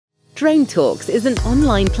Drone Talks is an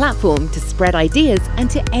online platform to spread ideas and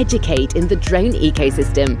to educate in the drone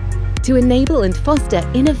ecosystem, to enable and foster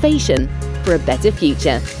innovation for a better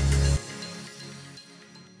future.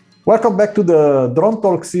 Welcome back to the Drone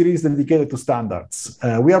Talk series dedicated to standards.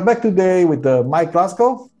 We are back today with Mike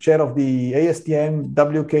Glasgow, chair of the ASTM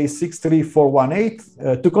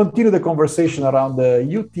WK63418, to continue the conversation around the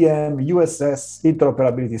UTM USS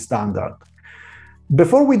interoperability standard.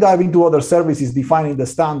 Before we dive into other services defining the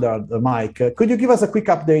standard, Mike, could you give us a quick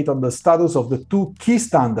update on the status of the two key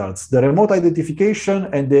standards, the remote identification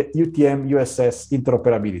and the UTM USS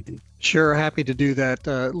interoperability? Sure, happy to do that,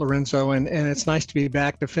 Lorenzo, and it's nice to be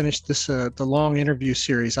back to finish this the long interview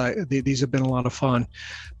series. These have been a lot of fun.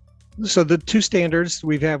 So the two standards,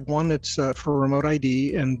 we have one that's for remote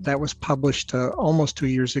ID, and that was published almost 2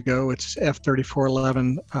 years ago. It's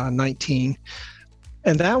F3411-19.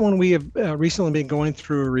 And that one we have recently been going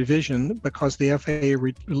through a revision because the FAA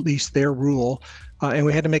released their rule, and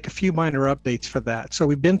we had to make a few minor updates for that. So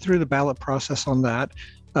we've been through the ballot process on that.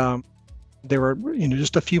 There were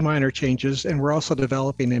just a few minor changes, and we're also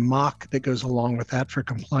developing a mock that goes along with that for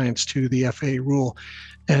compliance to the FAA rule.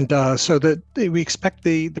 And so that we expect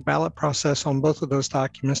the ballot process on both of those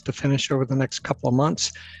documents to finish over the next couple of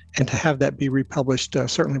months and to have that be republished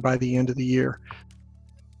certainly by the end of the year.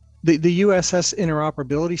 The USS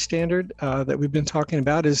interoperability standard that we've been talking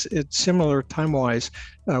about it's similar time-wise.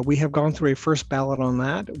 We have gone through a first ballot on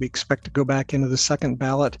that. We expect to go back into the second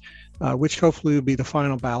ballot, which hopefully will be the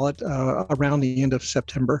final ballot around the end of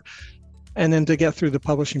September. And then to get through the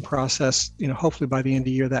publishing process, hopefully by the end of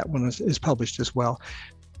the year, that one is published as well.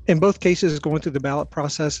 In both cases, going through the ballot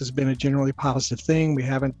process has been a generally positive thing. We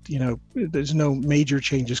haven't, there's no major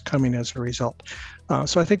changes coming as a result.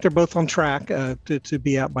 So I think they're both on track to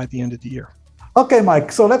be out by the end of the year. Okay,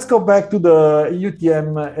 Mike. So let's go back to the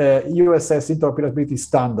UTM USS interoperability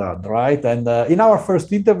standard, right? And in our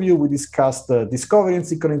first interview, we discussed the discovery and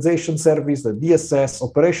synchronization service, the DSS,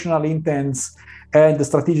 operational intents, and the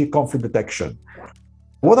strategic conflict detection.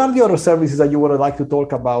 What are the other services that you would like to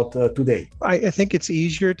talk about today? I think it's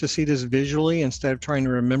easier to see this visually instead of trying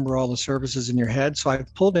to remember all the services in your head. So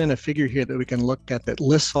I've pulled in a figure here that we can look at that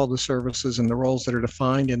lists all the services and the roles that are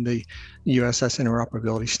defined in the USS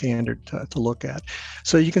interoperability standard to look at.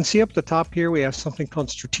 So you can see up the top here, we have something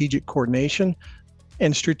called strategic coordination.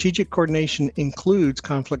 And strategic coordination includes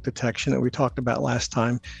conflict detection that we talked about last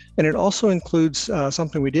time. And it also includes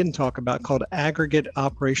something we didn't talk about called aggregate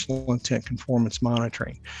operational intent conformance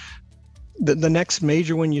monitoring. The next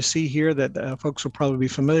major one you see here that folks will probably be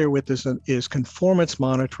familiar with is conformance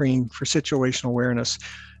monitoring for situational awareness.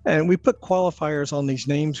 And we put qualifiers on these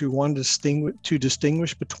names. We wanted to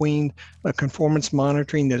distinguish between a conformance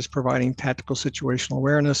monitoring that is providing tactical situational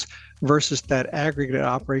awareness versus that aggregate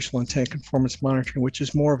operational intent conformance monitoring, which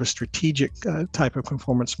is more of a strategic type of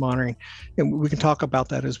conformance monitoring. And we can talk about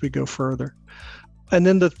that as we go further. And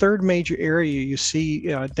then the third major area you see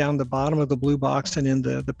down the bottom of the blue box and in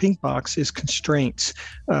the pink box is constraints.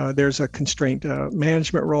 There's a constraint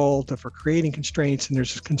management role for creating constraints, and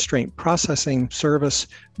there's a constraint processing service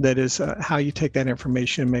that is how you take that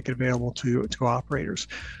information and make it available to operators.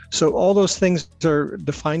 So all those things are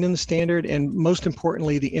defined in the standard, and most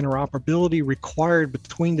importantly, the interoperability required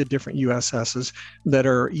between the different USSs that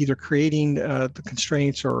are either creating the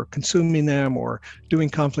constraints or consuming them or doing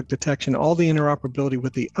conflict detection. All the interoperability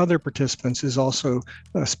with the other participants is also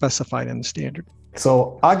specified in the standard.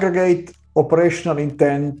 So aggregate operational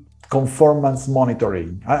intent conformance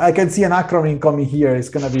monitoring. I can see an acronym coming here. It's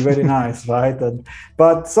going to be very nice, right?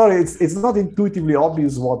 But sorry, it's not intuitively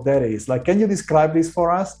obvious what that is. Like, can you describe this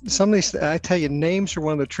for us? Some of these, I tell you, names are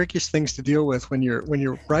one of the trickiest things to deal with when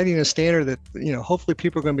you're writing a standard that hopefully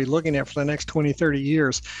people are going to be looking at for the next 20, 30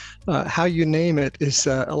 years. How you name it is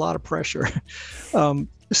a lot of pressure.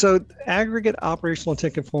 So aggregate operational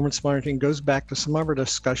intent conformance monitoring goes back to some of our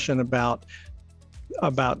discussion about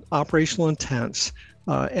operational intents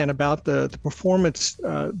and about the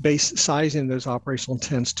performance-based sizing of those operational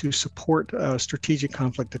intents to support strategic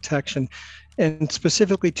conflict detection, and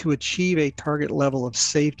specifically to achieve a target level of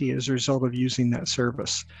safety as a result of using that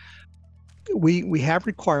service. We have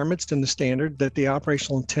requirements in the standard that the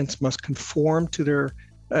operational intents must conform to their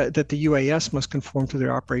that the UAS must conform to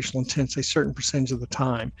their operational intents a certain percentage of the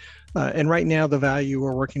time. And right now, the value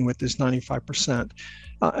we're working with is 95%.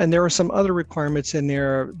 And there are some other requirements in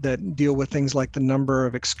there that deal with things like the number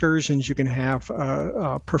of excursions you can have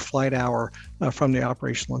per flight hour from the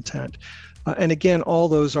operational intent. And again, all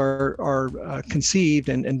those are conceived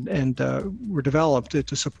and were developed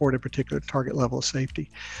to support a particular target level of safety.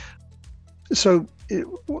 So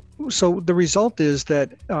the result is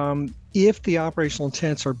that if the operational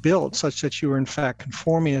intents are built such that you are in fact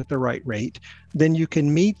conforming at the right rate, then you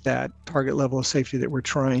can meet that target level of safety that we're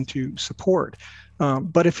trying to support.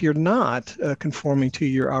 But if you're not conforming to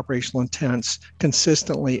your operational intents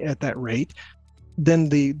consistently at that rate, then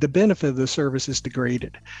the benefit of the service is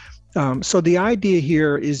degraded. So the idea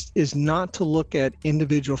here is not to look at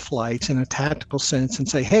individual flights in a tactical sense and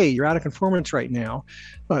say, hey, you're out of conformance right now.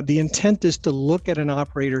 The intent is to look at an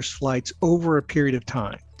operator's flights over a period of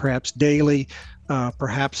time, perhaps daily,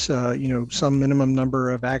 perhaps some minimum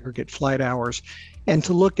number of aggregate flight hours, and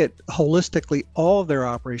to look at holistically all of their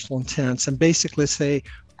operational intents and basically say,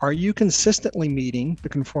 are you consistently meeting the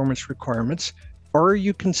conformance requirements? Or are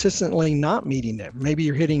you consistently not meeting them? Maybe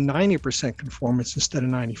you're hitting 90% conformance instead of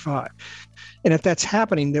 95. And if that's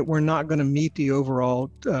happening, that we're not going to meet the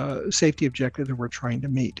overall safety objective that we're trying to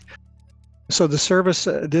meet. So the service,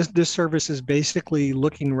 this service is basically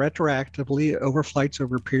looking retroactively over flights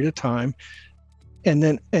over a period of time,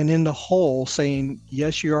 and in the whole saying,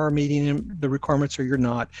 yes, you are meeting the requirements or you're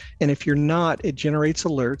not. And if you're not, it generates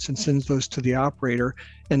alerts and sends those to the operator,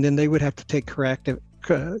 and then they would have to take corrective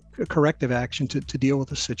action to deal with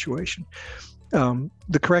the situation.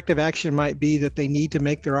 The corrective action might be that they need to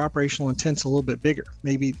make their operational intents a little bit bigger.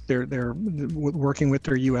 Maybe they're working with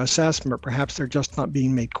their USS, but perhaps they're just not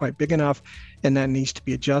being made quite big enough, and that needs to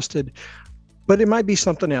be adjusted. But it might be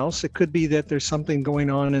something else. It could be that there's something going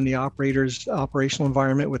on in the operator's operational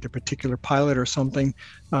environment with a particular pilot or something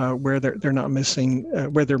where they're missing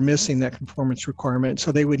that conformance requirement.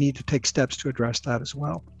 So they would need to take steps to address that as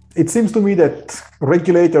well. It seems to me that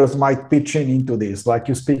regulators might pitch into this, like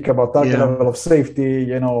you speak about target level of safety,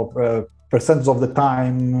 percentage of the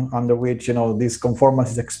time under which, this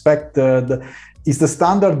conformance is expected. Is the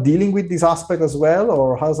standard dealing with this aspect as well,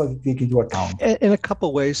 or how does that take into account? In a couple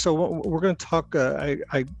of ways. So we're going to talk,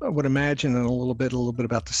 I would imagine, in a little bit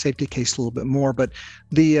about the safety case a little bit more. But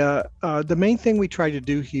the main thing we try to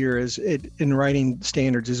do here is in writing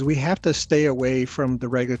standards is we have to stay away from the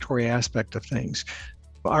regulatory aspect of things.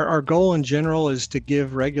 Our goal in general is to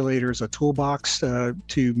give regulators a toolbox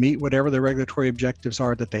to meet whatever the regulatory objectives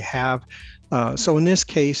are that they have. So in this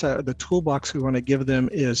case, the toolbox we want to give them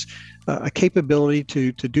is a capability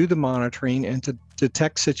to do the monitoring and to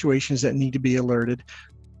detect situations that need to be alerted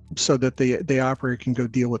so that the operator can go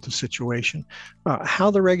deal with the situation.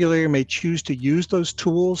 How the regulator may choose to use those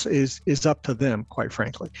tools is up to them, quite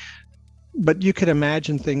frankly. But you could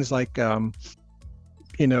imagine things like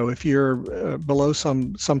if you're below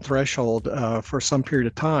some threshold for some period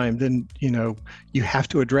of time, then you have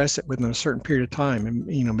to address it within a certain period of time,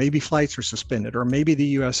 and maybe flights are suspended, or maybe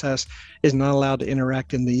the USS is not allowed to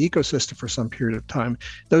interact in the ecosystem for some period of time.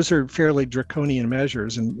 Those are fairly draconian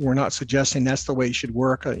measures, and we're not suggesting that's the way it should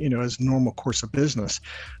work, as a normal course of business.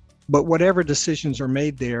 But whatever decisions are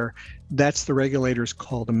made there, that's the regulator's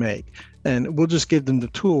call to make. And we'll just give them the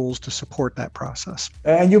tools to support that process.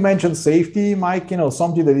 And you mentioned safety, Mike,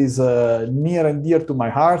 something that is near and dear to my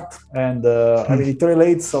heart. And it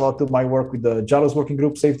relates a lot to my work with the JALOS Working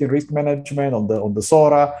Group Safety and Risk Management on the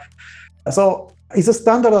SORA. So is a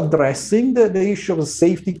standard addressing the issue of a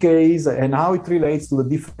safety case and how it relates to the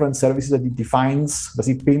different services that it defines? Does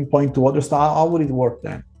it pinpoint to others? How would it work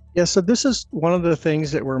then? Yeah, so this is one of the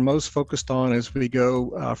things that we're most focused on as we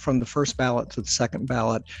go from the first ballot to the second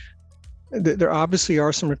ballot. There obviously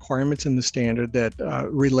are some requirements in the standard that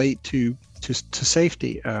relate to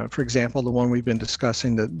safety. For example, the one we've been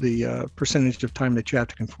discussing, the percentage of time that you have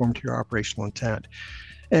to conform to your operational intent.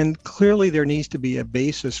 And clearly there needs to be a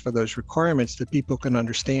basis for those requirements that people can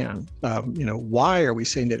understand. Why are we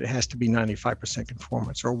saying that it has to be 95%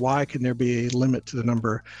 conformance, or why can there be a limit to the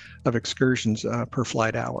number of excursions per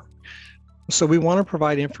flight hour? So we want to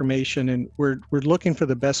provide information, and we're looking for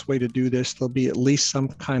the best way to do this. There'll be at least some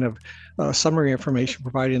kind of summary information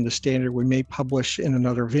provided in the standard. We may publish in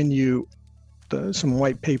another venue some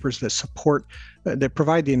white papers that support, that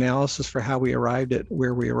provide the analysis for how we arrived at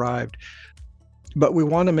where we arrived. But we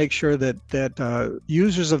want to make sure that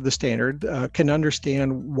users of the standard can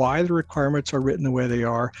understand why the requirements are written the way they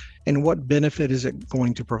are and what benefit is it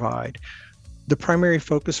going to provide. The primary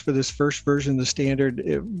focus for this first version of the standard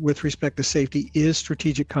with respect to safety is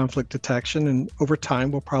strategic conflict detection, and over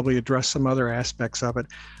time we'll probably address some other aspects of it,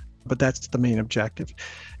 but that's the main objective.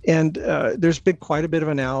 And there's been quite a bit of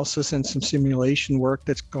analysis and some simulation work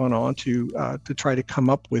that's gone on to try to come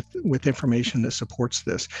up with information that supports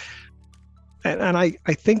this. And I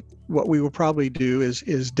think what we will probably do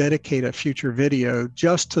is dedicate a future video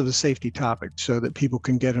just to the safety topic so that people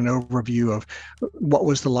can get an overview of what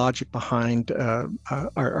was the logic behind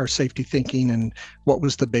our safety thinking and what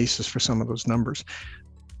was the basis for some of those numbers.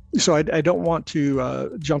 So I don't want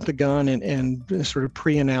to jump the gun and sort of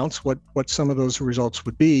pre-announce what some of those results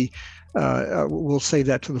would be. We'll save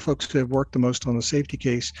that to the folks who have worked the most on the safety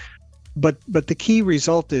case. But the key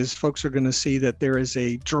result is folks are going to see that there is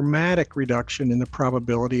a dramatic reduction in the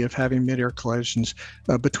probability of having mid-air collisions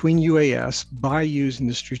between UAS by using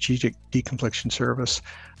the Strategic Deconfliction Service.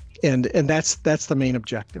 And that's the main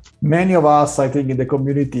objective. Many of us, I think, in the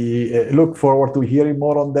community look forward to hearing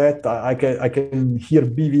more on that. I can hear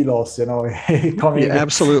BVLOS, coming. Yeah,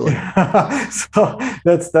 absolutely. So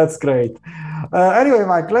that's great. Anyway,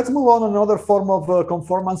 Mike, let's move on to another form of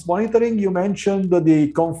conformance monitoring. You mentioned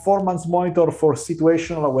the conformance monitor for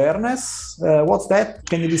situational awareness. What's that?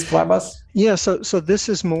 Can you describe us? Yeah, so this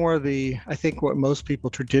is more I think what most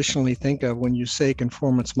people traditionally think of when you say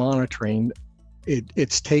conformance monitoring.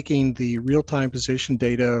 It's taking the real-time position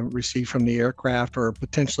data received from the aircraft or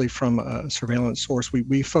potentially from a surveillance source.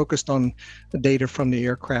 We focused on the data from the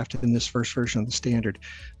aircraft in this first version of the standard,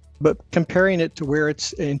 but comparing it to where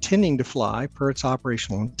it's intending to fly per its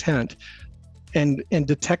operational intent and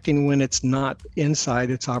detecting when it's not inside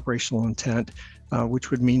its operational intent, which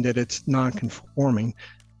would mean that it's non-conforming,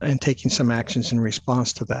 and taking some actions in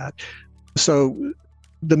response to that. So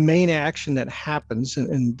the main action that happens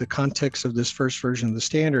in the context of this first version of the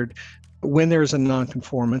standard, when there's a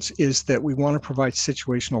nonconformance, is that we want to provide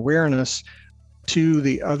situational awareness to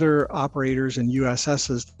the other operators and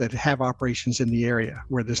USSs that have operations in the area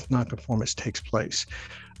where this nonconformance takes place.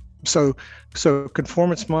 So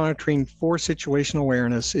conformance monitoring for situational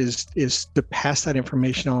awareness is to pass that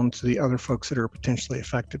information on to the other folks that are potentially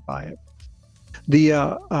affected by it.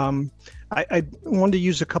 I wanted to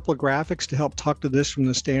use a couple of graphics to help talk to this from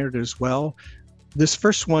the standard as well. This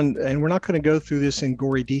first one, and we're not going to go through this in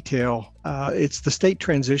gory detail, it's the state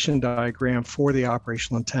transition diagram for the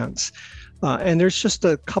operational intents. And there's just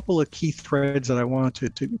a couple of key threads that I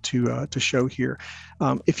wanted to show here.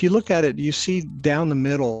 If you look at it, you see down the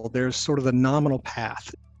middle, there's sort of the nominal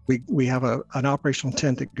path. We have an operational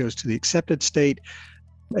intent that goes to the accepted state.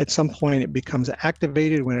 At some point, it becomes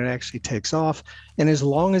activated when it actually takes off. And as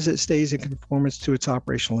long as it stays in conformance to its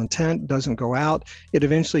operational intent, doesn't go out, it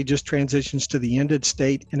eventually just transitions to the ended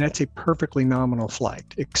state. And that's a perfectly nominal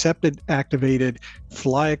flight. Accepted, activated,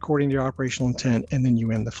 fly according to your operational intent, and then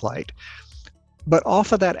you end the flight. But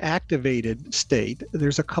off of that activated state,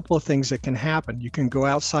 there's a couple of things that can happen. You can go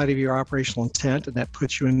outside of your operational intent, and that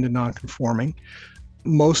puts you into non-conforming.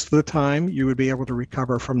 Most of the time, you would be able to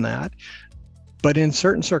recover from that. But in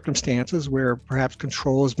certain circumstances where perhaps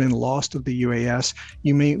control has been lost of the UAS,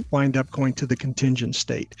 you may wind up going to the contingent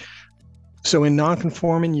state. So in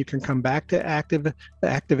non-conforming, you can come back to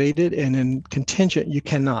activated, and in contingent, you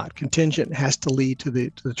cannot. Contingent has to lead to the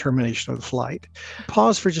termination of the flight.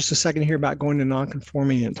 Pause for just a second here about going to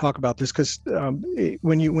non-conforming and talk about this, because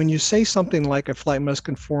when you say something like a flight must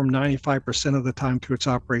conform 95% of the time to its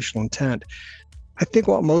operational intent, I think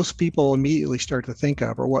what most people immediately start to think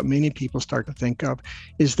of, or what many people start to think of,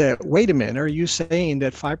 is that, wait a minute, are you saying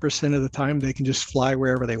that 5% of the time they can just fly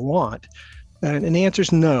wherever they want? And the answer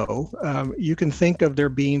is no. You can think of there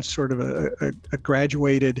being sort of a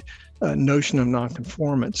graduated notion of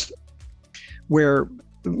nonconformance, where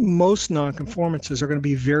most nonconformances are going to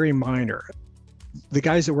be very minor. The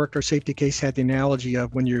guys that worked our safety case had the analogy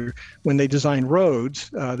of when they design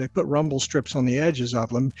roads, they put rumble strips on the edges of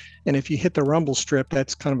them, and if you hit the rumble strip,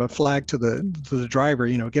 that's kind of a flag to the driver,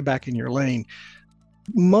 get back in your lane.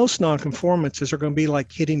 Most nonconformances are going to be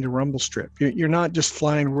like hitting the rumble strip. You're not just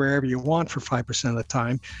flying wherever you want for 5% of the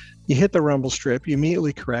time. You hit the rumble strip, you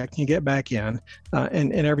immediately correct, you get back in,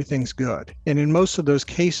 and everything's good. And in most of those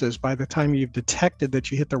cases, by the time you've detected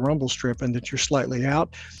that you hit the rumble strip and that you're slightly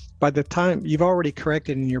out, by the time you've already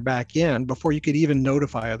corrected and you're back in before you could even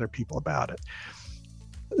notify other people about it.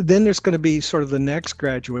 Then there's going to be sort of the next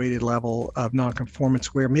graduated level of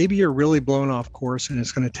nonconformance where maybe you're really blown off course and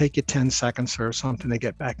it's going to take you 10 seconds or something to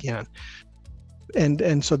get back in.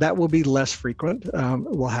 And so that will be less frequent,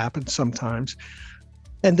 will happen sometimes.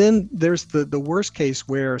 And then there's the worst case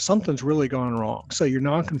where something's really gone wrong. So your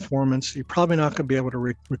nonconformance, you're probably not going to be able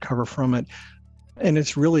to recover from it. And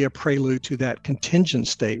it's really a prelude to that contingent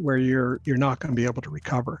state where you're not going to be able to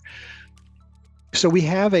recover. So we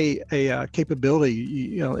have a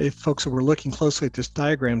capability, if folks were looking closely at this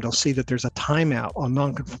diagram, they'll see that there's a timeout on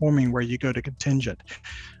nonconforming where you go to contingent.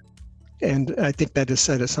 And I think that is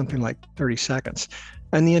set at something like 30 seconds.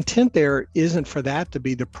 And the intent there isn't for that to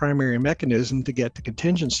be the primary mechanism to get to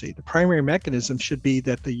contingency. The primary mechanism should be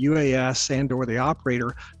that the UAS and or the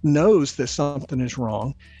operator knows that something is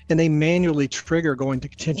wrong, and they manually trigger going to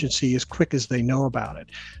contingency as quick as they know about it.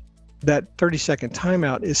 That 30-second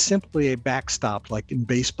timeout is simply a backstop, like in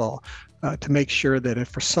baseball, to make sure that if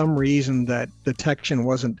for some reason that detection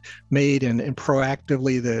wasn't made and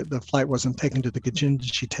proactively the flight wasn't taken to the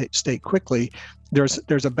contingency state quickly,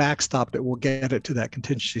 there's a backstop that will get it to that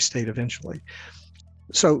contingency state eventually.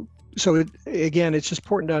 So again, it's just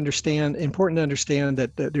important to understand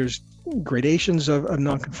that there's gradations of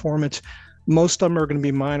nonconformance. Most of them are going to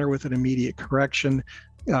be minor with an immediate correction.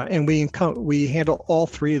 And we handle all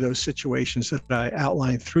three of those situations that I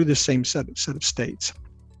outlined through the same set of states.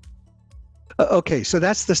 Okay, so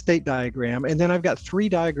that's the state diagram. And then I've got three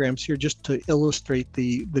diagrams here just to illustrate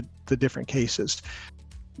the different cases.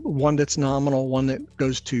 One that's nominal, one that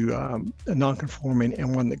goes to non-conforming,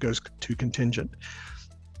 and one that goes to contingent.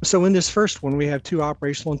 So in this first one, we have two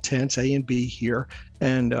operational intents, A and B here,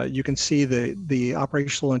 and you can see the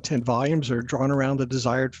operational intent volumes are drawn around the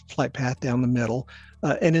desired flight path down the middle.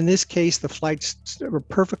 And in this case, the flights are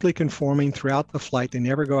perfectly conforming throughout the flight. They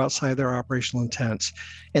never go outside their operational intents.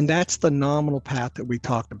 And that's the nominal path that we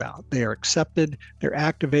talked about. They are accepted, they're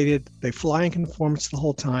activated, they fly in conformance the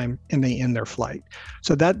whole time, and they end their flight.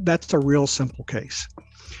 So that's a real simple case.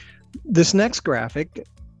 This next graphic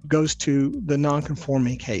goes to the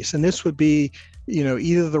non-conforming case. And this would be,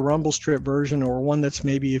 either the rumble strip version or one that's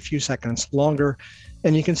maybe a few seconds longer.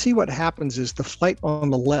 And you can see what happens is the flight on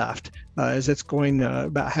the left, as it's going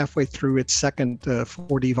about halfway through its second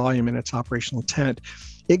 4D volume in its operational intent,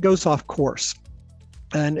 it goes off course.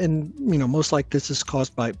 And most like this is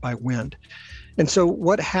caused by wind. And so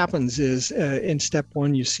what happens is in step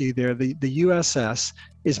one, you see there, the USS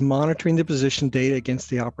is monitoring the position data against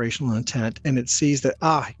the operational intent, and it sees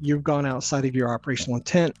that, you've gone outside of your operational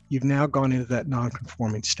intent. You've now gone into that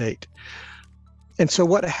non-conforming state. And so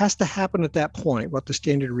what has to happen at that point, what the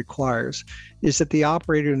standard requires, is that the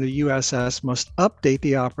operator in the USS must update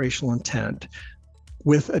the operational intent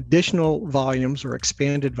with additional volumes or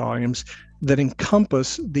expanded volumes that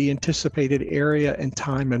encompass the anticipated area and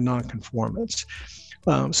time of nonconformance.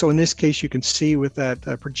 So in this case, you can see with that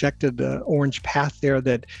projected orange path there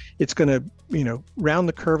that it's going to, round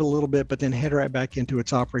the curve a little bit, but then head right back into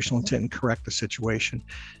its operational intent and correct the situation.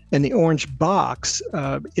 And the orange box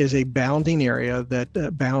is a bounding area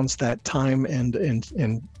that bounds that time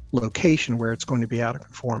and location where it's going to be out of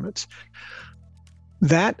conformance.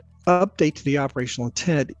 That update to the operational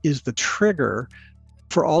intent is the trigger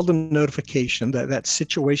for all the notification, that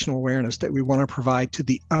situational awareness that we want to provide to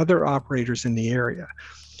the other operators in the area.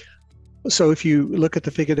 So if you look at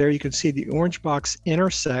the figure there, you can see the orange box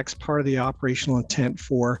intersects part of the operational intent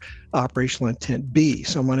for operational intent B,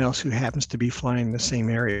 someone else who happens to be flying in the same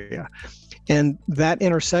area. And that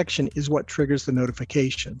intersection is what triggers the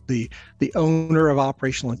notification. The owner of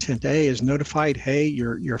operational intent A is notified, hey,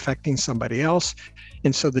 you're affecting somebody else.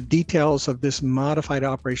 And so the details of this modified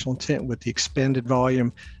operational intent with the expanded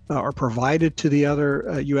volume are provided to the other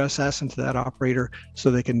USS and to that operator so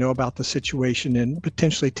they can know about the situation and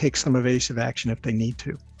potentially take some evasive action if they need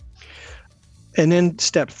to. And then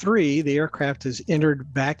step three, the aircraft is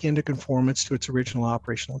entered back into conformance to its original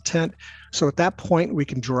operational intent. So at that point, we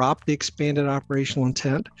can drop the expanded operational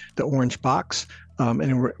intent, the orange box,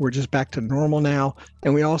 and we're just back to normal now.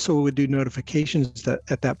 And we also would do notifications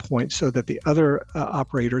at that point so that the other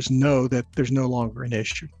operators know that there's no longer an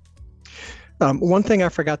issue. One thing I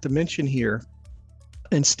forgot to mention here,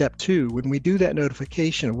 in step two, when we do that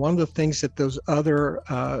notification, one of the things that those other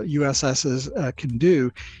USSs can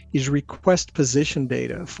do is request position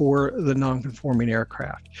data for the non-conforming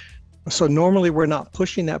aircraft. So normally we're not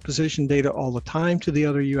pushing that position data all the time to the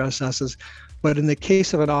other USSs, but in the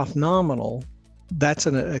case of an off-nominal, that's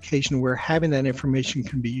an occasion where having that information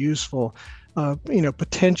can be useful,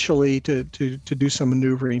 potentially to do some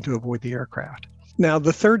maneuvering to avoid the aircraft. Now,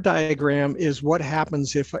 the third diagram is what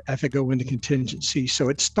happens if I go into contingency. So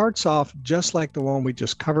it starts off just like the one we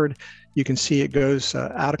just covered. You can see it goes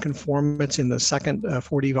out of conformance in the second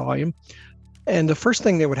 4D volume. And the first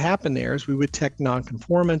thing that would happen there is we would detect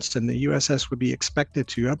nonconformance, and the USS would be expected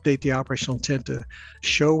to update the operational intent to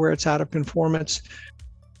show where it's out of conformance.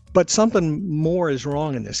 But something more is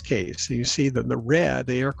wrong in this case. So you see that the red,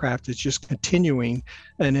 the aircraft is just continuing,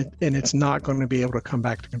 and it's not going to be able to come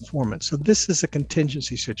back to conformance. So this is a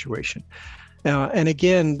contingency situation. And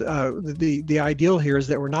again, the ideal here is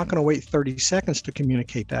that we're not going to wait 30 seconds to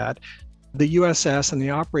communicate that. The USS and the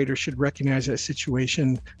operator should recognize that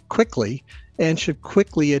situation quickly and should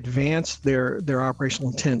quickly advance their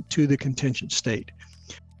operational intent to the contingent state.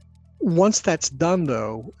 Once that's done,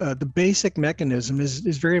 though, the basic mechanism is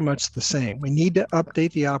very much the same. We need to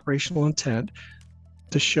update the operational intent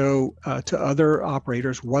to show to other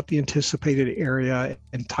operators what the anticipated area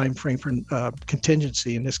and time frame for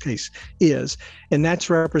contingency in this case is, and that's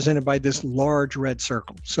represented by this large red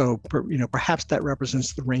circle. So, perhaps that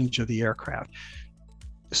represents the range of the aircraft.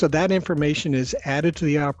 So that information is added to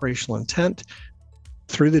the operational intent.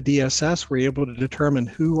 Through the DSS, we're able to determine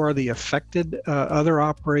who are the affected other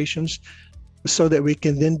operations, so that we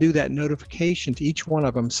can then do that notification to each one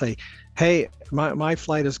of them, say, hey, my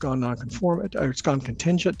flight has gone non-conformant, or it's gone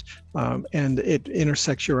contingent, and it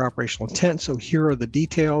intersects your operational intent, so here are the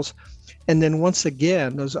details. And then once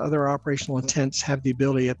again, those other operational intents have the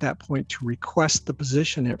ability at that point to request the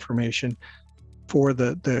position information for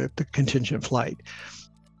the contingent flight.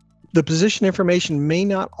 The position information may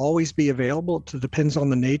not always be available. It depends on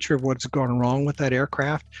the nature of what's gone wrong with that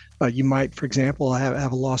aircraft. You might, for example,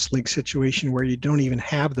 have a lost link situation where you don't even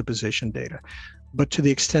have the position data. But to the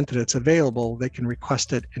extent that it's available, they can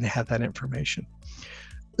request it and have that information.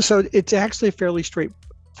 So it's actually a fairly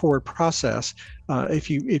straightforward process. If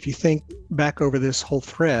you think back over this whole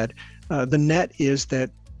thread, the net is that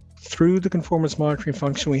through the conformance monitoring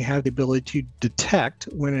function, we have the ability to detect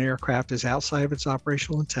when an aircraft is outside of its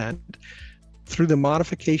operational intent. Through the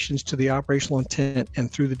modifications to the operational intent and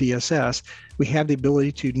through the DSS, we have the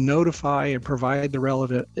ability to notify and provide the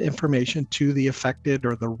relevant information to the affected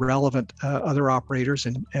or the relevant other operators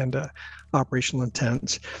and operational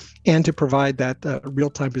intents, and to provide that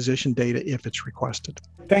real-time position data if it's requested.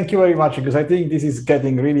 Thank you very much, because I think this is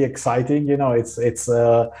getting really exciting.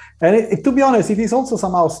 To be honest, it is also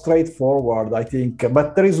somehow straightforward, I think.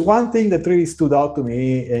 But there is one thing that really stood out to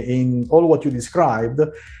me in all what you described,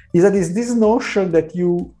 is that is this notion that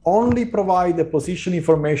you only provide the position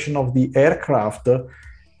information of the aircraft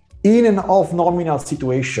in an off-nominal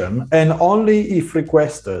situation and only if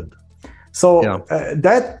requested. So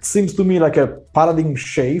that seems to me like a paradigm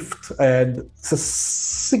shift, and it's a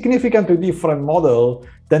significantly different model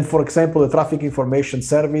than, for example, the traffic information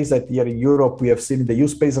service that here in Europe we have seen in the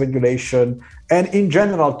U-Space regulation, and in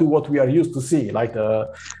general to what we are used to see.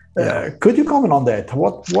 Could you comment on that?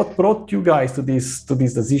 What brought you guys to this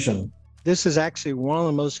decision? This is actually one of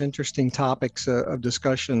the most interesting topics of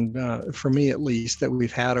discussion, for me at least, that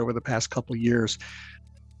we've had over the past couple of years.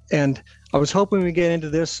 And I was hoping we get into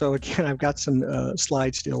this. So again, I've got some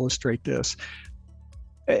slides to illustrate this.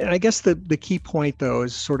 And I guess the key point, though,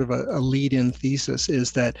 is sort of a lead-in thesis,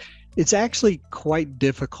 is that it's actually quite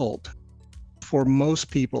difficult for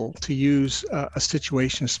most people to use a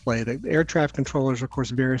situation display. The air traffic controllers are, of course,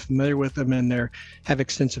 very familiar with them, and they have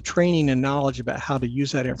extensive training and knowledge about how to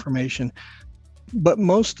use that information. But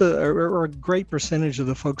most or a great percentage of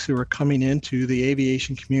the folks who are coming into the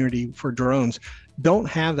aviation community for drones don't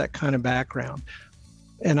have that kind of background.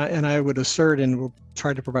 And I would assert, and we'll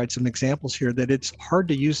try to provide some examples here, that it's hard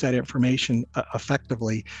to use that information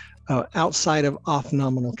effectively outside of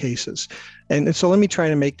off-nominal cases. And so let me try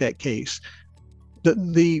to make that case.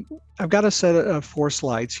 I've got a set of 4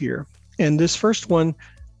 slides here. And this first one,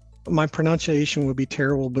 my pronunciation would be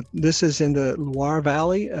terrible, but this is in the Loire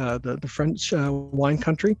Valley, the French wine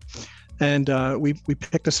country. And we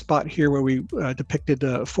picked a spot here where we depicted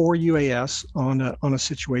 4 UAS on a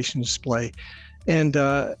situation display. And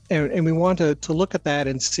we want to look at that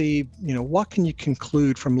and see, what can you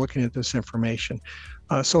conclude from looking at this information?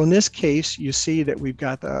 So in this case, you see that we've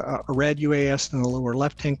got a red UAS in the lower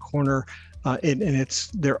left-hand corner, and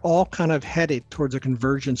they're all kind of headed towards a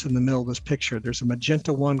convergence in the middle of this picture. There's a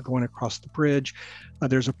magenta one going across the bridge.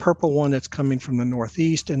 There's a purple one that's coming from the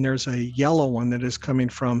northeast, and there's a yellow one that is coming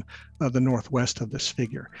from the northwest of this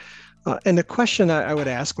figure. And the question I would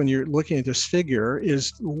ask when you're looking at this figure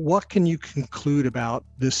is, what can you conclude about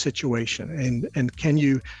this situation? And can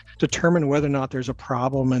you determine whether or not there's a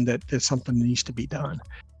problem and that something needs to be done?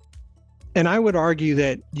 And I would argue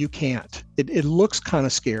that you can't. It looks kind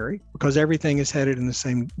of scary because everything is headed in the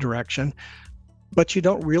same direction, but you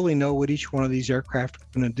don't really know what each one of these aircraft are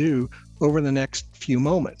going to do over the next few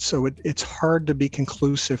moments. So it's hard to be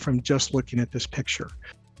conclusive from just looking at this picture.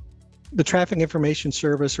 The Traffic Information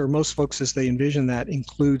Service, or most folks as they envision that,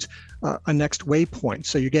 includes a next waypoint.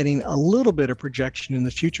 So you're getting a little bit of projection in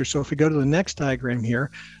the future. So if we go to the next diagram here,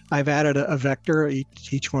 I've added a vector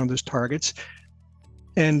each one of those targets.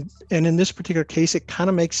 And in this particular case, it kind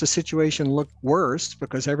of makes the situation look worse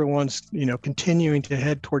because everyone's, continuing to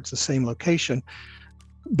head towards the same location.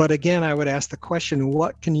 But again, I would ask the question,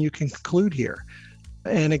 what can you conclude here?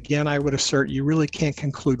 And again, I would assert you really can't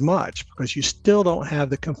conclude much because you still don't have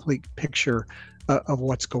the complete picture of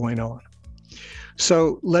what's going on.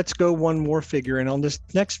 So let's go one more figure. And on this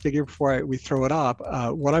next figure, before we throw it up,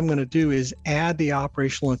 what I'm going to do is add the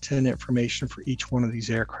operational intent information for each one of these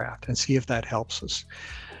aircraft and see if that helps us.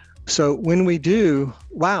 So when we do,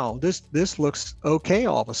 wow, this looks okay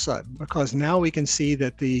all of a sudden, because now we can see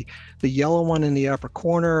that the yellow one in the upper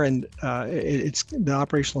corner, and it's the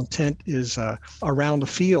operational intent is around the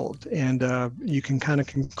field, and you can kind of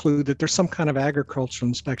conclude that there's some kind of agricultural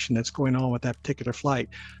inspection that's going on with that particular flight.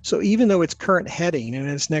 So even though its current heading and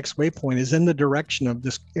its next waypoint is in the direction of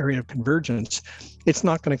this area of convergence, it's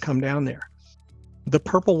not going to come down there. The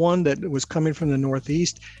purple one that was coming from the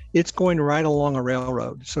northeast, it's going right along a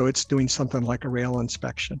railroad. So it's doing something like a rail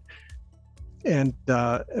inspection. And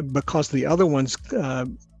because the other ones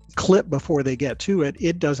clip before they get to it,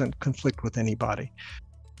 it doesn't conflict with anybody.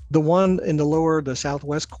 The one in the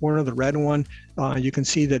southwest corner, the red one, you can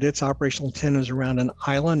see that its operational intent is around an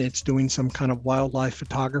island. It's doing some kind of wildlife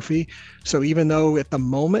photography. So even though at the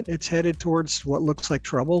moment it's headed towards what looks like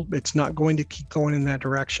trouble, it's not going to keep going in that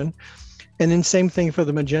direction. And then same thing for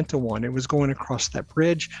the magenta one. It was going across that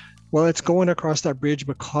bridge. Well, it's going across that bridge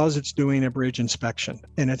because it's doing a bridge inspection,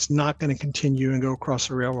 and it's not going to continue and go across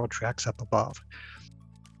the railroad tracks up above.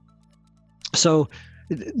 So,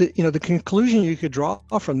 the conclusion you could draw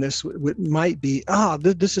from this might be,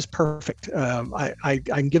 this is perfect. I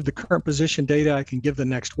can give the current position data, I can give the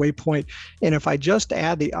next waypoint, and if I just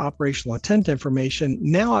add the operational intent information,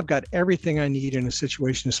 now I've got everything I need in a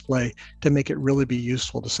situation display to make it really be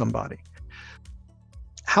useful to somebody.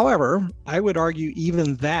 However, I would argue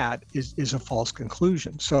even that is a false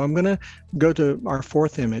conclusion. So I'm going to go to our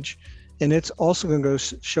fourth image, and it's also going to go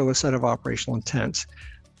show a set of operational intents.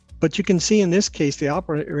 But you can see in this case, the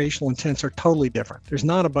operational intents are totally different. There's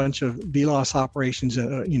not a bunch of VLOS operations,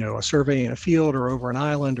 a survey in a field or over an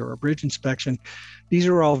island or a bridge inspection. These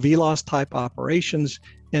are all VLOS type operations,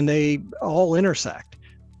 and they all intersect.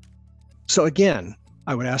 So again,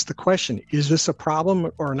 I would ask the question, is this a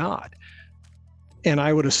problem or not? And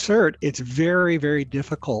I would assert it's very, very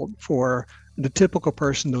difficult for the typical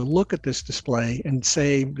person to look at this display and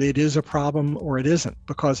say it is a problem or it isn't,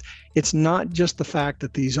 because it's not just the fact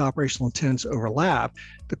that these operational intents overlap.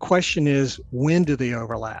 The question is, when do they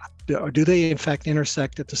overlap? Do they in fact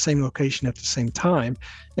intersect at the same location at the same time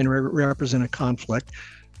and represent a conflict?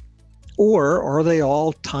 Or are they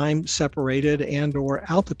all time separated and or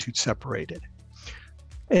altitude separated?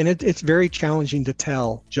 And it's very challenging to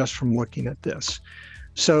tell just from looking at this.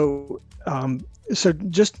 So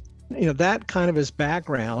just, that kind of is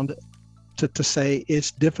background to say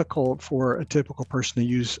it's difficult for a typical person to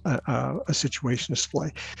use a situation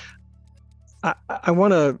display. I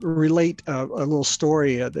want to relate a little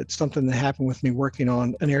story that's something that happened with me working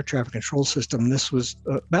on an air traffic control system. This was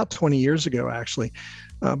about 20 years ago, actually.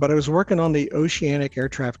 But I was working on the Oceanic Air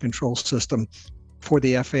Traffic Control System for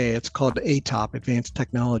the FAA. It's called ATOP, Advanced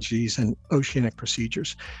Technologies and Oceanic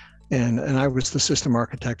Procedures. And I was the system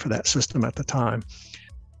architect for that system at the time.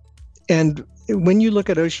 And when you look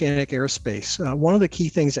at oceanic airspace, one of the key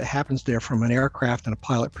things that happens there from an aircraft and a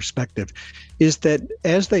pilot perspective is that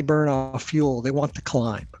as they burn off fuel, they want to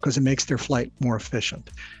climb because it makes their flight more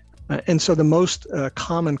efficient. And so the most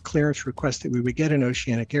common clearance request that we would get in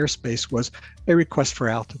oceanic airspace was a request for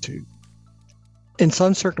altitude. In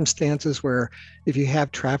some circumstances where if you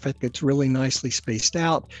have traffic that's really nicely spaced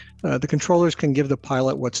out, the controllers can give the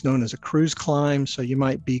pilot what's known as a cruise climb. So you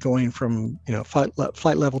might be going from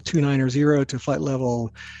flight level 290 to flight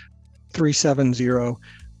level 370.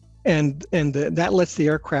 And that lets the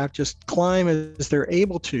aircraft just climb as they're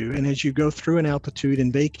able to. And as you go through an altitude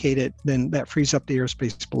and vacate it, then that frees up the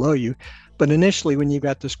airspace below you. But initially, when you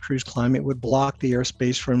got this cruise climb, it would block the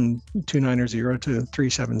airspace from 290 to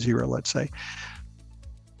 370, let's say.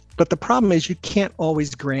 But the problem is you can't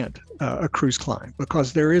always grant a cruise climb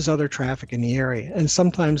because there is other traffic in the area. And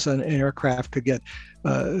sometimes an aircraft could get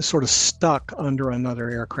sort of stuck under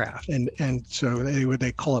another aircraft. And so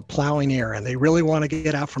they call it plowing air, and they really want to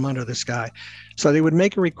get out from under this guy. So they would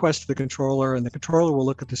make a request to the controller, and the controller will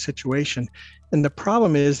look at the situation. And the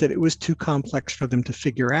problem is that it was too complex for them to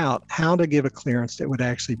figure out how to give a clearance that would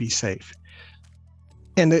actually be safe.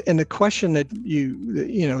 And the question that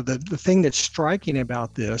the thing that's striking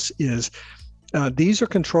about this is these are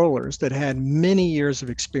controllers that had many years of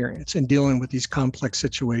experience in dealing with these complex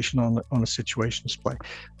situations on a situation display.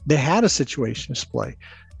 They had a situation display.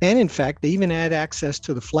 And in fact, they even had access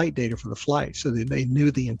to the flight data for the flight, so that they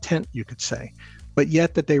knew the intent, you could say, but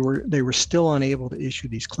yet that they were still unable to issue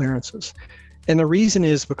these clearances. And the reason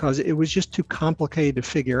is because it was just too complicated to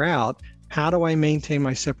figure out, how do I maintain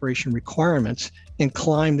my separation requirements and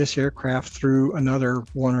climb this aircraft through another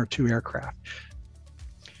one or two aircraft?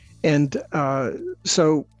 And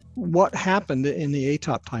so what happened in the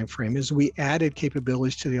ATOP timeframe is we added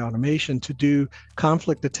capabilities to the automation to do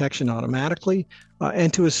conflict detection automatically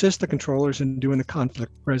and to assist the controllers in doing the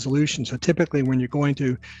conflict resolution. So typically when you're going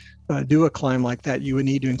to do a climb like that, you would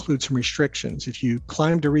need to include some restrictions. If you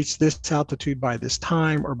climb to reach this altitude by this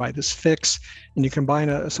time or by this fix, and you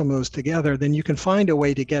combine some of those together, then you can find a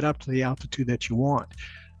way to get up to the altitude that you want.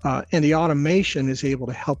 And the automation is able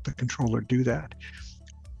to help the controller do that.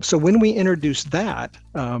 So when we introduced that,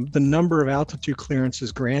 the number of altitude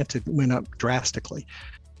clearances granted went up drastically.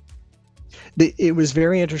 It was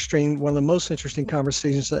very interesting. One of the most interesting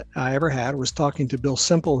conversations that I ever had was talking to Bill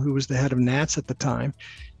Simple, who was the head of NATS at the time.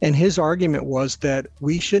 And his argument was that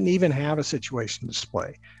we shouldn't even have a situation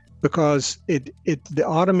display because the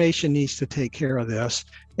automation needs to take care of this.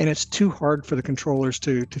 And it's too hard for the controllers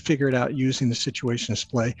to figure it out using the situation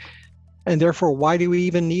display. And therefore, why do we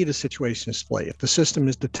even need a situation display? If the system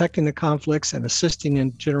is detecting the conflicts and assisting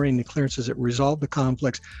in generating the clearances that resolve the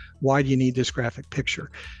conflicts, why do you need this graphic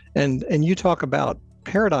picture? And you talk about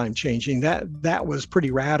paradigm changing, that was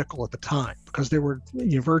pretty radical at the time because there were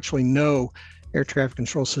virtually no air traffic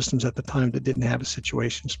control systems at the time that didn't have a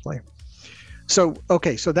situation display. So,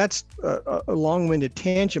 okay, so that's a long-winded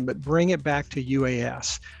tangent, but bring it back to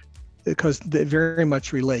UAS, because it very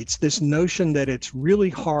much relates. This notion that it's really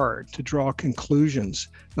hard to draw conclusions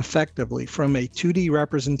effectively from a 2D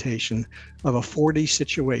representation of a 4D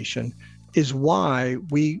situation is why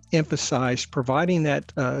we emphasize providing that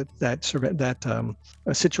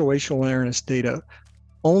situational awareness data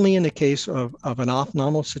only in the case of an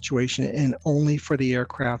off-nominal situation and only for the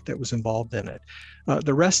aircraft that was involved in it.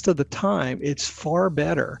 The rest of the time, it's far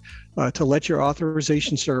better to let your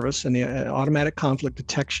authorization service and the automatic conflict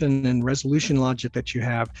detection and resolution logic that you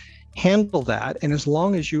have handle that. And as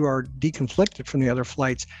long as you are deconflicted from the other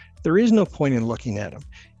flights, there is no point in looking at them.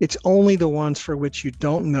 It's only the ones for which you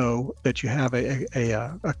don't know that you have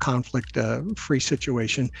a conflict-free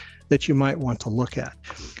situation that you might want to look at.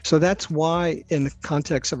 So that's why in the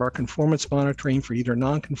context of our conformance monitoring for either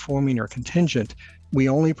non-conforming or contingent, we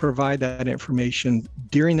only provide that information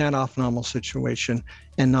during that off-nominal situation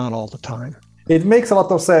and not all the time. It makes a lot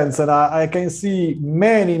of sense, and I can see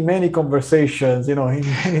many conversations, in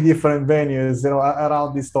many different venues,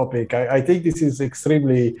 around this topic. I think this is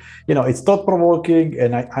extremely, it's thought-provoking,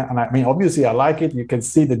 and I mean, obviously, I like it. You can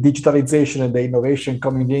see the digitalization and the innovation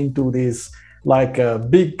coming into this like a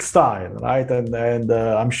big style, right? And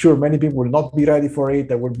I'm sure many people will not be ready for it.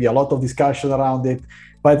 There will be a lot of discussion around it,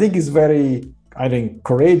 but I think it's very,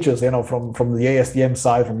 courageous, from the ASTM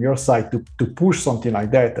side, from your side, to push something like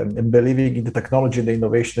that and believing in the technology and the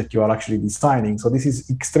innovation that you are actually designing. So this is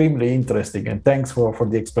extremely interesting, and thanks for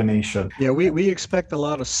the explanation. Yeah, we expect a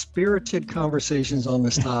lot of spirited conversations on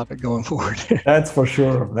this topic going forward. That's for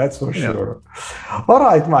sure. Sure. All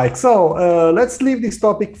right, Mike. So let's leave this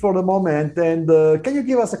topic for the moment, and can you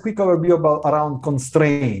give us a quick overview around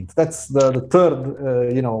constraint? That's the third,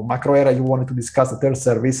 macro area you wanted to discuss, the third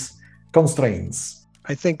service. Constraints.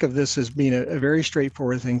 I think of this as being a very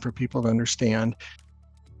straightforward thing for people to understand.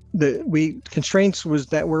 Constraints was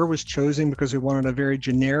that word was chosen because we wanted a very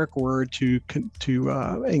generic word to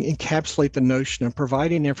encapsulate the notion of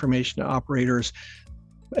providing information to operators.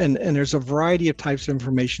 And there's a variety of types of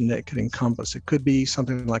information that it could encompass. It could be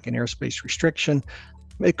something like an airspace restriction.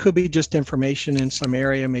 It could be just information in some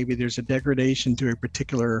area. Maybe there's a degradation to a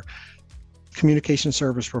particular communication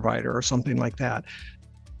service provider or something like that.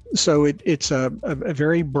 So it's a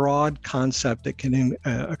very broad concept that can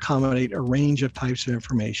accommodate a range of types of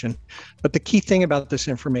information. But the key thing about this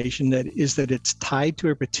information is that it's tied to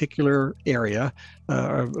a particular area,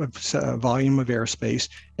 volume of airspace,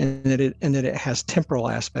 and that it has temporal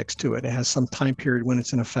aspects to it. It has some time period when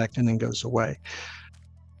it's in effect and then goes away.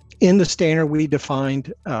 In the standard, we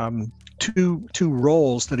defined two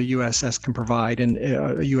roles that a USS can provide, and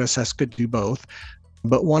a USS could do both.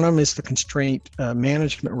 But one of them is the constraint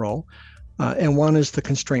management role, and one is the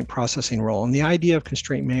constraint processing role. And the idea of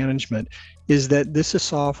constraint management is that this is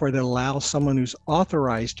software that allows someone who's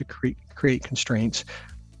authorized to create constraints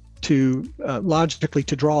to logically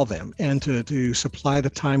to draw them and to supply the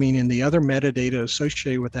timing and the other metadata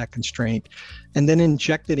associated with that constraint, and then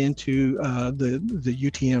inject it into the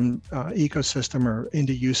UTM ecosystem or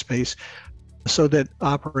into USpace, so that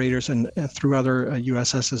operators and through other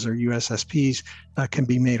USSs or USSPs can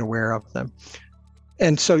be made aware of them.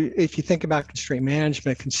 And so if you think about constraint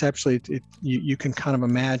management conceptually, you can kind of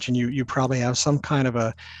imagine you probably have some kind of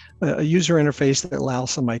a user interface that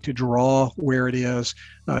allows somebody to draw where it is,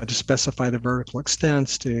 to specify the vertical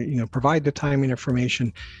extents, to provide the timing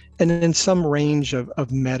information, and then some range of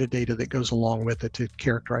metadata that goes along with it to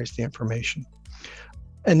characterize the information.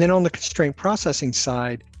 And then on the constraint processing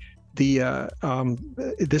side,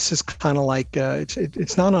 this is kind of like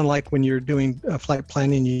it's not unlike when you're doing flight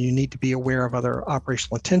planning. You need to be aware of other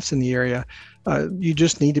operational intents in the area. You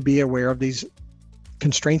just need to be aware of these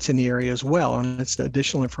constraints in the area as well, and it's the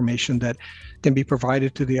additional information that can be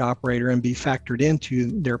provided to the operator and be factored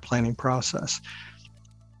into their planning process.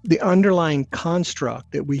 The underlying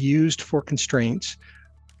construct that we used for constraints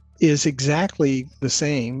is exactly the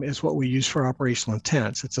same as what we use for operational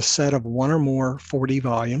intents. It's a set of one or more 4D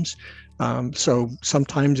volumes. So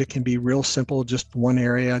sometimes it can be real simple, just one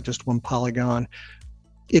area, just one polygon.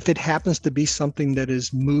 If it happens to be something that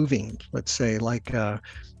is moving, let's say like,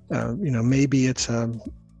 maybe it's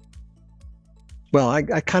I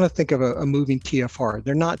kind of think of a moving TFR.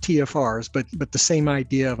 They're not TFRs, but the same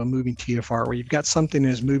idea of a moving TFR, where you've got something that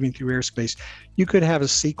is moving through airspace. You could have a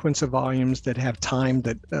sequence of volumes that have time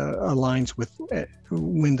that aligns with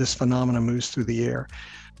when this phenomenon moves through the air.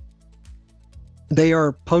 They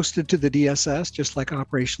are posted to the DSS, just like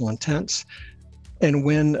operational intents. And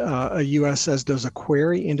when a USS does a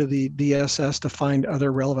query into the DSS to find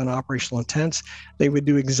other relevant operational intents, they would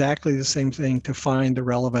do exactly the same thing to find the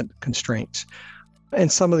relevant constraints. And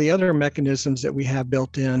some of the other mechanisms that we have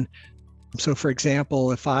built in. So for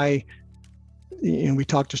example, if we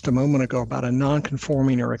talked just a moment ago about a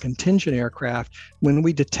non-conforming or a contingent aircraft, when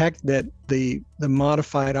we detect that the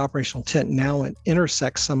modified operational intent now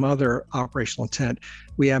intersects some other operational intent,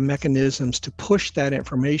 we have mechanisms to push that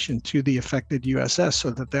information to the affected USS so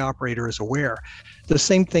that the operator is aware. The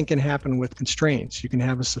same thing can happen with constraints. You can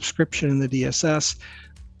have a subscription in the DSS.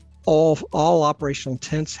 All operational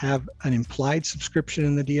intents have an implied subscription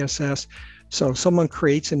in the DSS. So if someone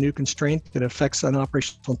creates a new constraint that affects an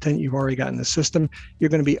operational intent you've already got in the system,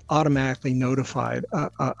 you're going to be automatically notified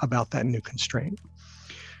about that new constraint.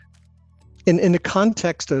 In the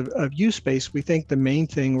context of use space, we think the main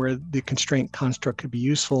thing where the constraint construct could be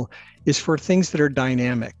useful is for things that are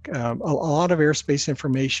dynamic. A lot of airspace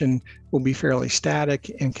information will be fairly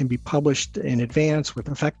static and can be published in advance with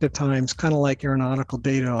effective times, kind of like aeronautical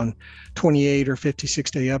data on 28 or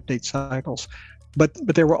 56-day update cycles. But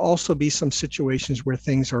there will also be some situations where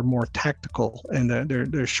things are more tactical and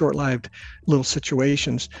they're short-lived little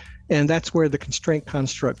situations. And that's where the constraint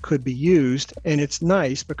construct could be used. And it's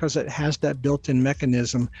nice because it has that built-in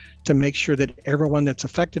mechanism to make sure that everyone that's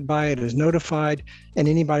affected by it is notified, and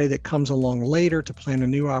anybody that comes along later to plan a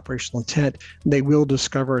new operational intent, they will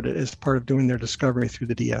discover it as part of doing their discovery through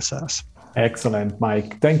the DSS. Excellent,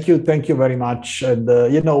 Mike. Thank you very much. And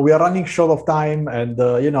we are running short of time, and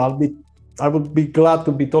I would be glad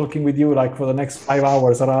to be talking with you like for the next 5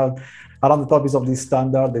 hours around the topics of this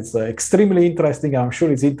standard. It's extremely interesting. I'm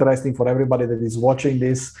sure it's interesting for everybody that is watching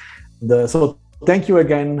this. So thank you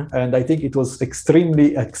again. And I think it was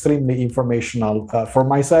extremely, extremely informational for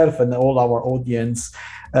myself and all our audience.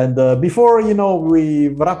 And before, we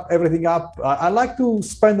wrap everything up, I'd like to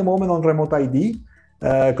spend a moment on remote ID.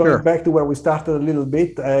 Going back to where we started a little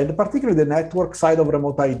bit, particularly the network side of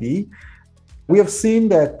remote ID. We have seen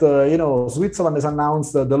that, Switzerland has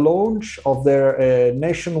announced the launch of their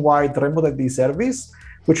nationwide remote ID service,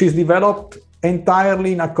 which is developed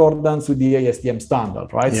entirely in accordance with the ASTM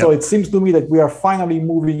standard, right? Yep. So it seems to me that we are finally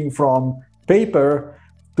moving from paper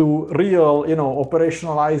to real,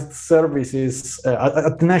 operationalized services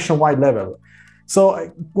at the nationwide level.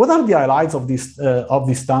 So what are the highlights of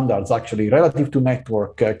these standards actually relative to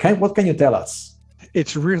network? What can you tell us?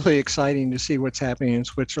 It's really exciting to see what's happening in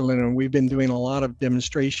Switzerland, and we've been doing a lot of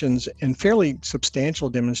demonstrations and fairly substantial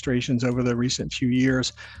demonstrations over the recent few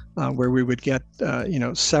years, where we would get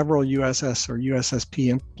several USS or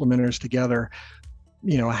USSP implementers together,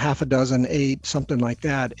 a half a dozen, 8, something like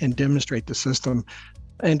that, and demonstrate the system.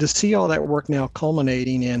 And to see all that work now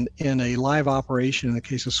culminating in a live operation in the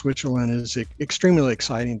case of Switzerland is extremely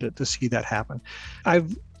exciting to see that happen.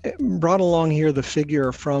 I've brought along here the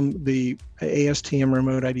figure from the ASTM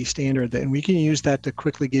remote ID standard, and we can use that to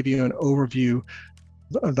quickly give you an overview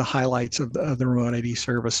of the highlights of the remote ID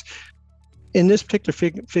service. In this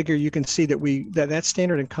particular figure, you can see that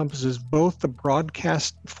standard encompasses both the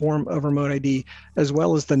broadcast form of remote ID as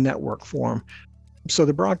well as the network form. So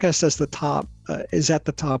the broadcast is at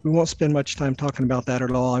the top. We won't spend much time talking about that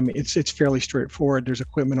at all. I mean, it's fairly straightforward. There's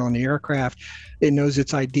equipment on the aircraft. It knows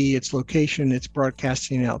its ID, its location. It's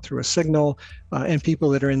broadcasting out through a signal, and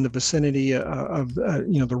people that are in the vicinity of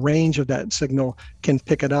the range of that signal can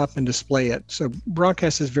pick it up and display it. So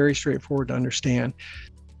broadcast is very straightforward to understand.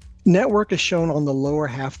 Network is shown on the lower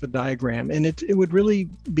half of the diagram, and it would really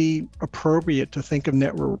be appropriate to think of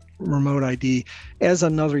network remote ID as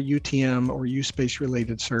another UTM or U-Space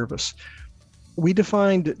related service. We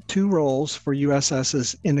defined two roles for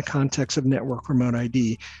USSs in the context of network remote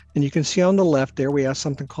ID. And you can see on the left there, we have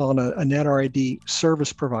something called a NetRID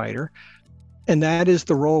service provider. And that is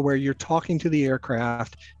the role where you're talking to the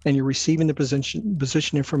aircraft and you're receiving the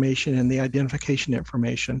position information and the identification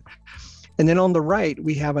information. And then on the right,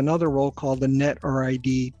 we have another role called the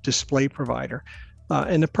NetRID display provider.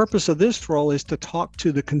 And the purpose of this role is to talk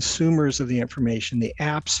to the consumers of the information, the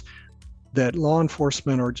apps that law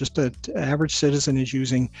enforcement or just an average citizen is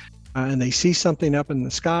using. And they see something up in the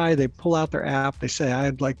sky, they pull out their app, they say,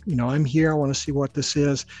 I'm here, I want to see what this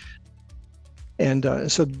is. And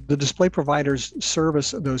so the display providers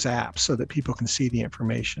service those apps so that people can see the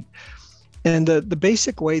information. And the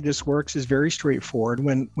basic way this works is very straightforward.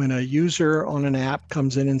 When a user on an app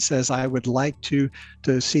comes in and says, I would like to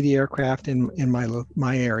see the aircraft in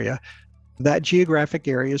my area, that geographic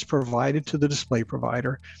area is provided to the display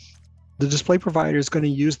provider. The display provider is going to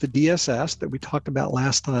use the DSS that we talked about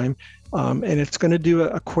last time, and it's going to do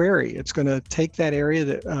a query. It's going to take that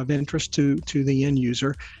area of interest to the end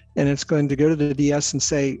user, and it's going to go to the DS and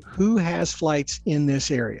say, who has flights in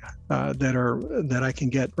this area that I can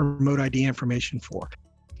get remote ID information for?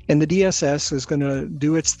 And the DSS is going to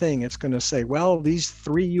do its thing. It's going to say, well, these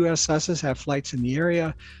 3 USSs have flights in the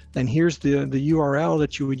area, and here's the URL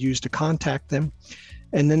that you would use to contact them.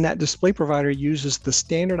 And then that display provider uses the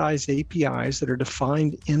standardized APIs that are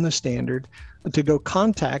defined in the standard to go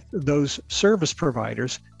contact those service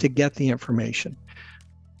providers to get the information.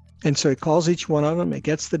 And so it calls each one of them, it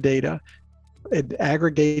gets the data, it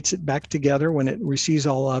aggregates it back together when it receives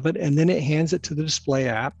all of it, and then it hands it to the display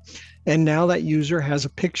app. And now that user has a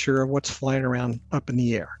picture of what's flying around up in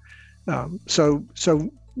the air. So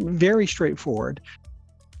very straightforward.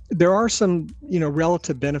 There are some,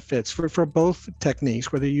 relative benefits for both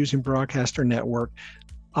techniques, whether you're using broadcast or network.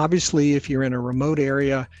 Obviously, if you're in a remote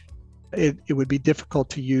area, it would be difficult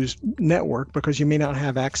to use network because you may not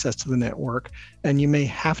have access to the network, and you may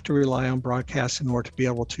have to rely on broadcast in order to be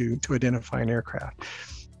able to identify an aircraft.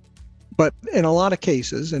 But in a lot of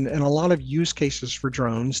cases, and a lot of use cases for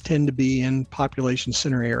drones tend to be in population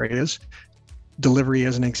center areas. Delivery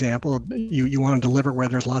as an example, you want to deliver where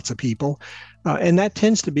there's lots of people. And that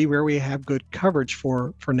tends to be where we have good coverage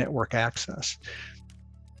for network access.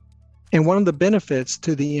 And one of the benefits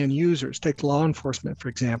to the end users, take law enforcement, for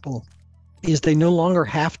example, is they no longer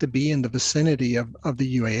have to be in the vicinity of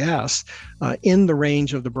the UAS in the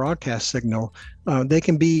range of the broadcast signal. They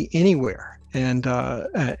can be anywhere and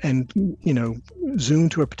zoom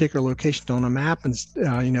to a particular location on a map,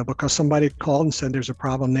 and because somebody called and said there's a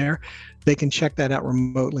problem there, they can check that out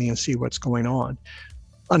remotely and see what's going on.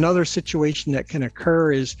 Another situation that can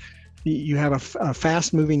occur is you have a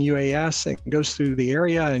fast-moving UAS that goes through the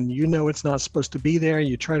area, and it's not supposed to be there.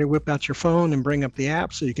 You try to whip out your phone and bring up the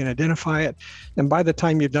app so you can identify it, and by the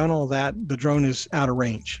time you've done all that, the drone is out of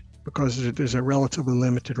range because there's a relatively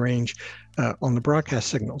limited range on the broadcast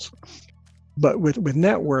signals. But with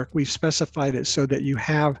network, we've specified it so that you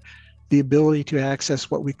have the ability to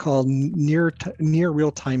access what we call near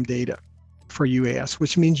real-time data for UAS,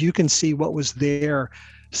 which means you can see what was there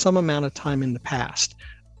some amount of time in the past.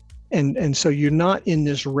 And so you're not in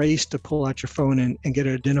this race to pull out your phone and get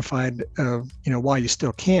it identified, while you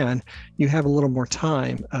still can. You have a little more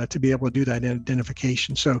time to be able to do that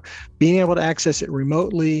identification. So being able to access it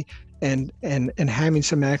remotely and having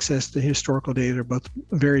some access to historical data are both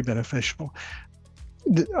very beneficial.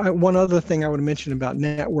 One other thing I would mention about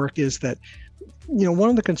network is that, one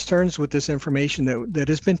of the concerns with this information that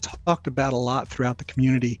has been talked about a lot throughout the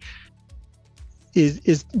community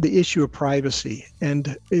is the issue of privacy.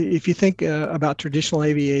 And if you think about traditional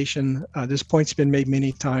aviation, this point's been made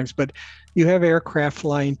many times, but you have aircraft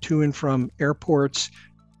flying to and from airports.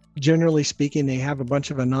 Generally speaking, they have a bunch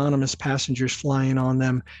of anonymous passengers flying on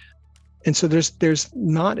them. And so there's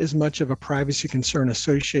not as much of a privacy concern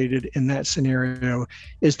associated in that scenario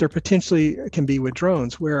as there potentially can be with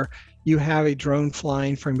drones, where you have a drone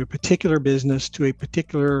flying from a particular business to a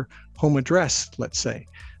particular home address, let's say.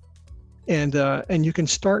 And you can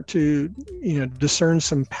start to discern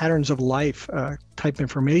some patterns of life type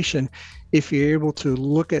information if you're able to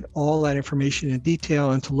look at all that information in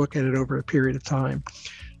detail and to look at it over a period of time.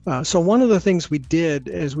 So one of the things we did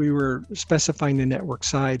as we were specifying the network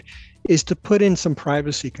side is to put in some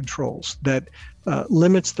privacy controls that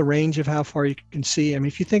limits the range of how far you can see. I mean,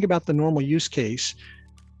 if you think about the normal use case,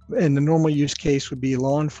 and the normal use case would be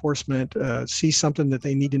law enforcement see something that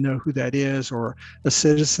they need to know who that is, or a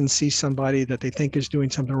citizen sees somebody that they think is doing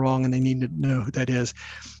something wrong and they need to know who that is.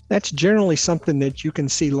 That's generally something that you can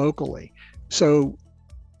see locally. So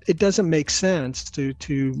it doesn't make sense to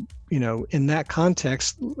in that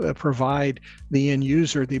context, provide the end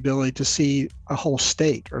user the ability to see a whole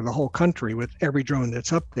state or the whole country with every drone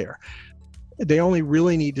that's up there. They only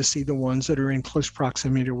really need to see the ones that are in close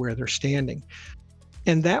proximity to where they're standing.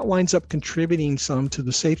 And that winds up contributing some to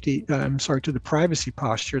the to the privacy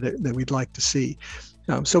posture that we'd like to see.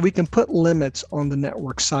 So we can put limits on the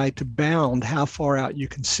network side to bound how far out you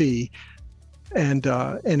can see. And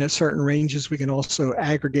at certain ranges, we can also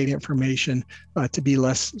aggregate information to be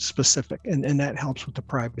less specific. And that helps with the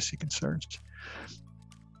privacy concerns.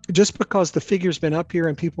 Just because the figure's been up here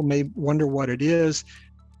and people may wonder what it is,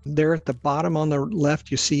 there at the bottom on the left,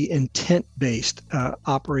 you see intent-based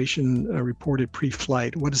operation reported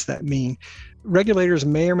pre-flight. What does that mean? Regulators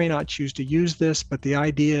may or may not choose to use this, but the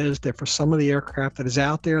idea is that for some of the aircraft that is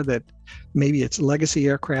out there, that maybe it's legacy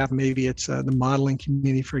aircraft, maybe it's the modeling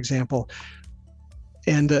community, for example,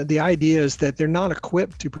 and the idea is that they're not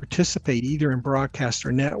equipped to participate either in broadcast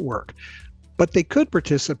or network, but they could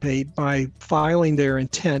participate by filing their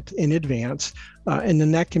intent in advance, and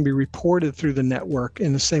then that can be reported through the network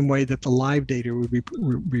in the same way that the live data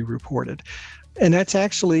would be reported. And that's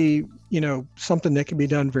actually, something that can be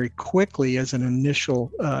done very quickly as an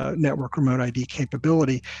initial network remote ID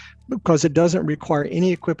capability, because it doesn't require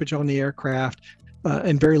any equipage on the aircraft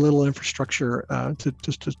and very little infrastructure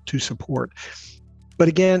to support. But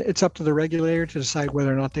again, it's up to the regulator to decide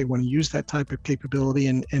whether or not they want to use that type of capability,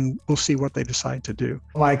 and we'll see what they decide to do.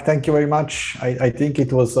 Mike, thank you very much. I think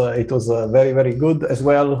it was very, very good as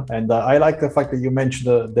well. And I like the fact that you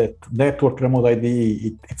mentioned that network remote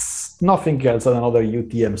ID, it's nothing else than another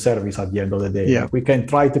UTM service at the end of the day. Yeah. We can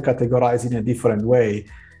try to categorize in a different way,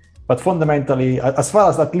 but fundamentally, as far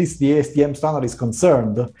as at least the ASTM standard is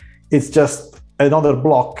concerned, it's just another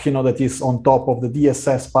block, that is on top of the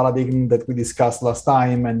DSS paradigm that we discussed last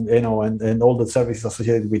time, and and all the services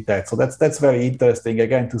associated with that. So that's very interesting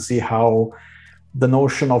again to see how the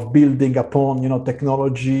notion of building upon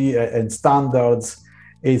technology and standards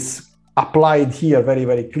is applied here very,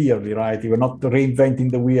 very clearly, right? We're not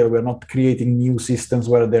reinventing the wheel. We're not creating new systems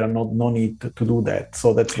where there are no need to do that.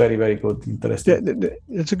 So that's very, very good. Interesting.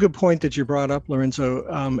 It's a good point that you brought up, Lorenzo.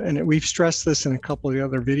 And we've stressed this in a couple of the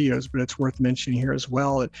other videos, but it's worth mentioning here as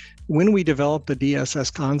well. When we developed the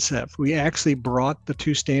DSS concept, we actually brought the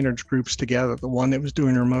two standards groups together, the one that was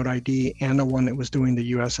doing remote ID and the one that was doing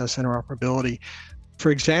the USS interoperability, for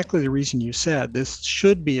exactly the reason you said. This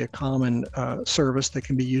should be a common service that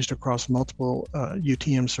can be used across multiple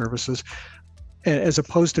UTM services, as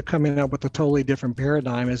opposed to coming up with a totally different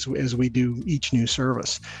paradigm as we do each new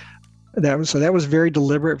service. That was very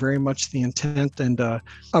deliberate, very much the intent, and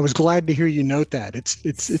I was glad to hear you note that.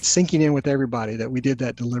 It's sinking in with everybody that we did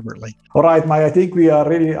that deliberately. All right, Mike, I think we are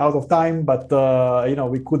really out of time, but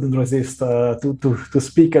we couldn't resist to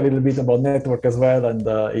speak a little bit about network as well, and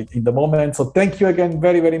in the moment. So thank you again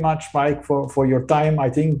very, very much, Mike, for your time. I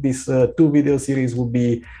think this 2-video series will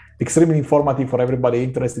be extremely informative for everybody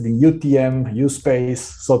interested in UTM, U-Space.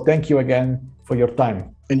 So thank you again for your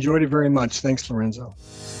time. Enjoyed it very much. Thanks, Lorenzo.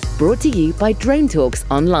 Brought to you by Drone Talks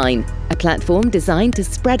Online, a platform designed to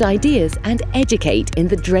spread ideas and educate in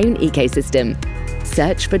the drone ecosystem.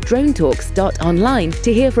 Search for dronetalks.online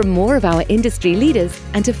to hear from more of our industry leaders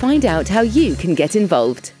and to find out how you can get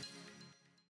involved.